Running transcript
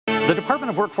The Department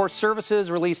of Workforce Services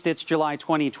released its July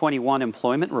 2021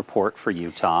 employment report for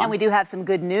Utah. And we do have some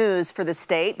good news for the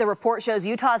state. The report shows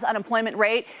Utah's unemployment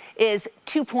rate is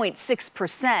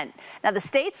 2.6%. Now, the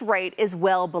state's rate is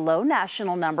well below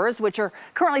national numbers, which are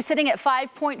currently sitting at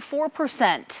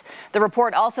 5.4%. The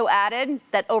report also added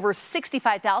that over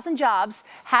 65,000 jobs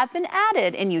have been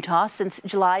added in Utah since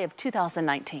July of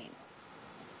 2019.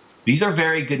 These are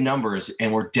very good numbers,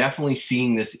 and we're definitely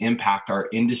seeing this impact our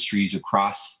industries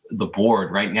across the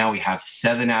board. Right now, we have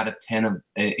 7 out of 10 of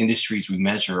industries we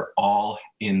measure all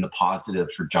in the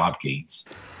positive for job gains.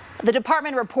 The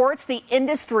department reports the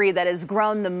industry that has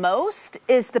grown the most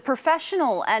is the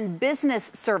professional and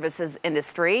business services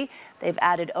industry. They've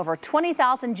added over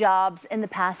 20,000 jobs in the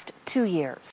past 2 years.